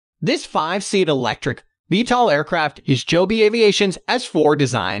This 5-seat electric VTOL aircraft is Joby Aviation's S4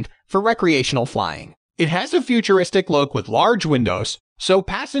 designed for recreational flying. It has a futuristic look with large windows, so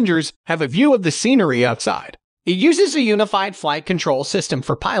passengers have a view of the scenery outside. It uses a unified flight control system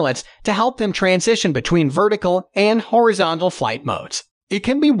for pilots to help them transition between vertical and horizontal flight modes. It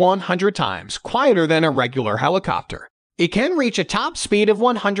can be 100 times quieter than a regular helicopter. It can reach a top speed of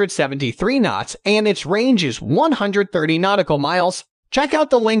 173 knots and its range is 130 nautical miles. Check out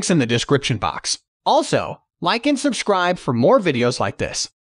the links in the description box. Also, like and subscribe for more videos like this.